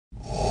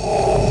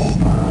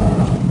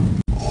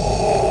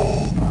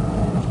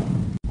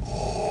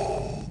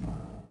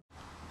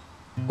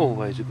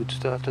Always a good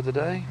start to the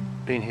day.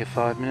 Been here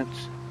 5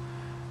 minutes.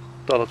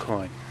 $1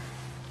 coin.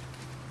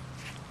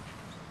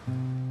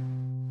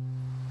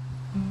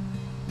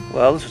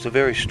 Well, this is a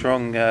very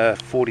strong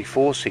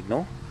 44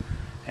 signal,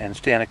 and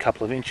it's down a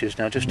couple of inches.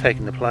 Now just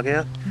taking the plug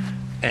out,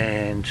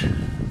 and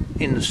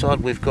in the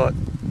side we've got,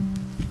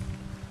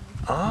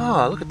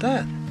 look at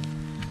that.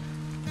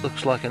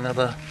 Looks like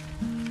another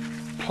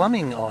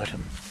plumbing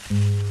item,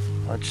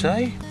 I'd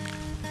say.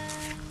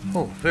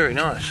 Oh, very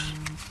nice.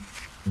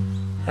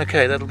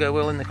 Okay, that'll go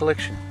well in the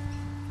collection.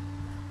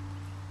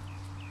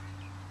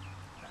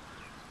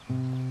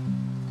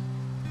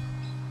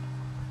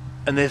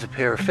 And there's a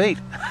pair of feet.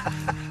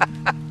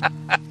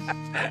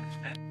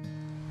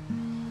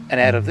 And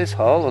out of this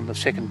hole on the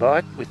second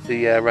bite with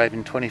the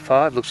Raven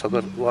 25, looks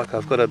like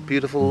I've got a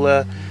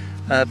beautiful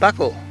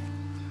buckle.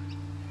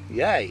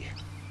 Yay!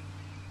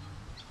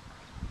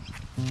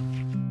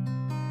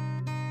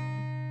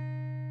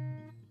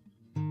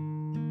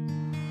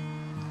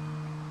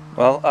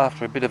 Well,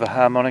 after a bit of a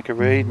harmonica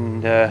read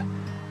and a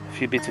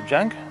few bits of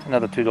junk,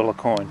 another $2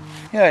 coin.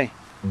 Yay!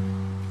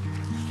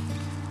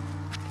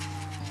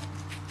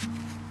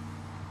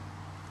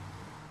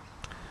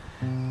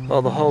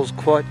 Well, the hole's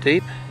quite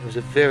deep. It was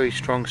a very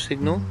strong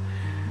signal,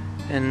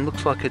 and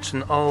looks like it's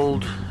an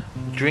old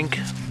drink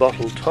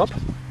bottle top.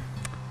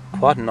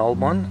 Quite an old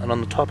one, and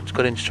on the top it's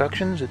got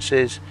instructions. It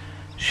says,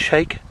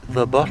 "Shake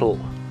the bottle."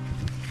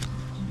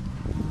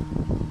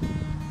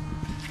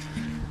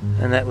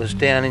 And that was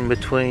down in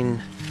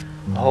between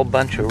a whole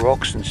bunch of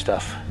rocks and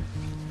stuff.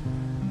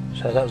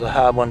 So that was a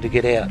hard one to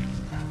get out.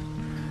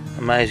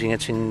 Amazing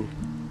it's in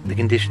the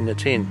condition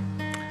it's in.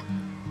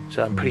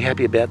 So I'm pretty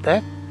happy about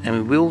that,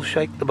 and we will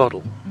shake the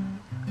bottle.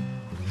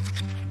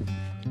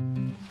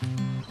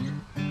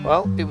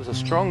 Well, it was a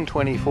strong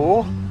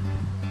 24,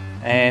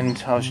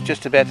 and I was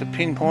just about to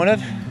pinpoint it,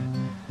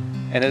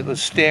 and it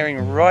was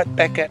staring right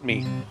back at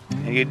me.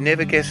 And you'd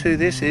never guess who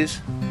this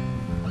is.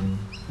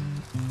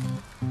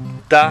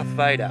 Darth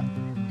Vader.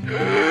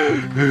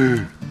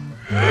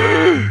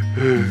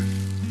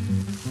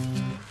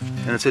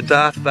 And it's a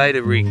Darth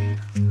Vader ring.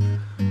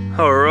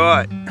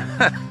 Alright.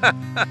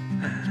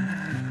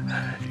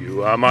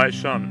 You are my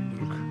son,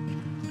 Luke.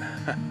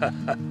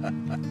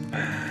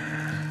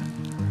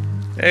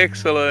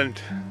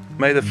 Excellent.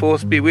 May the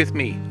force be with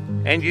me.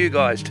 And you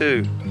guys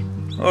too.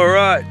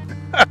 Alright.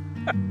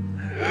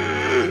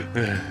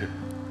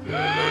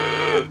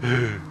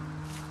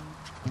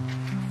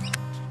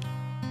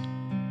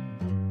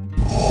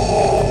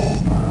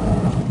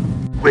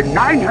 With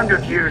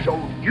 900 years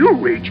old you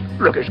reach,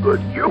 look as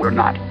good you will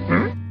not,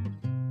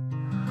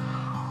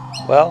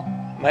 Well,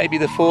 maybe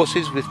the force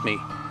is with me.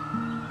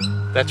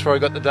 That's where I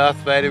got the Darth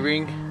Vader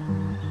ring,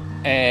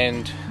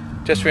 and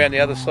just around the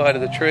other side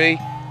of the tree,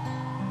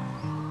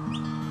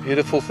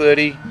 beautiful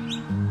 30,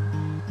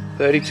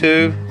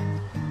 32,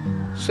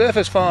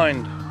 surface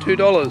find,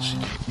 $2,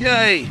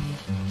 yay!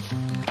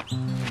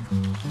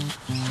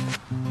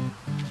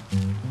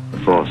 The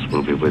force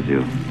will be with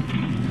you,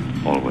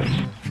 always.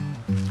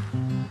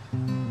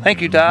 Thank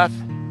you, Darth.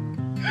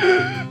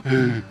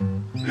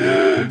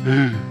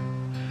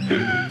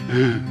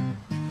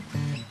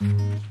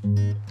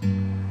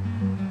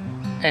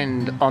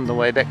 And on the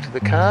way back to the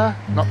car,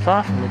 not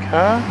far from the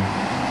car,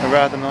 a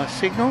rather nice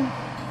signal.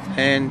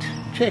 And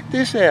check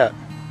this out.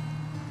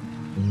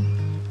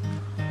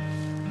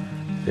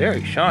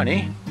 Very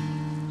shiny.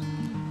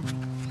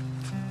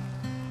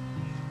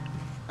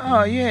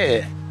 Oh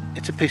yeah,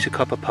 it's a piece of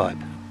copper pipe.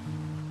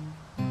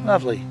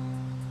 Lovely.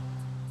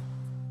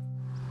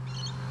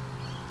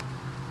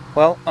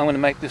 Well, I'm going to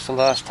make this the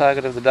last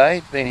target of the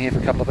day. Been here for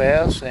a couple of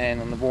hours,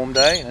 and on a warm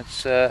day, and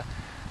it's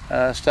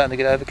starting to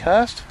get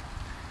overcast.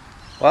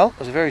 Well, it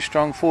was a very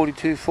strong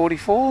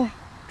 42-44,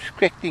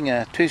 expecting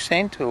a 2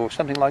 cent or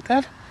something like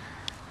that.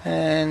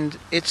 And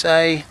it's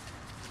a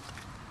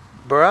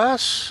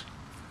brass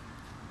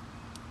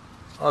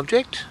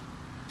object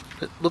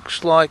that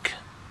looks like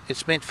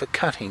it's meant for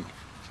cutting.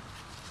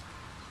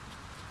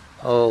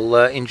 I'll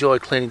enjoy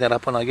cleaning that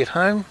up when I get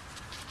home,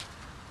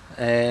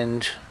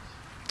 and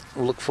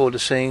we'll look forward to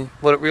seeing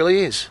what it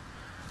really is.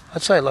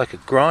 I'd say like a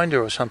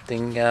grinder or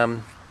something,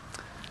 or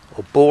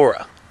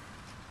borer.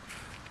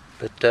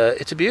 But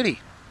it's a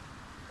beauty.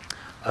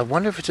 I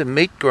wonder if it's a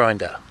meat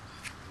grinder.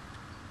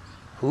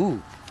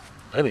 Ooh,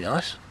 that'd be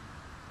nice.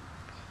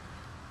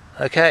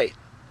 Okay.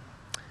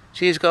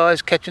 Cheers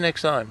guys, catch you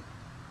next time.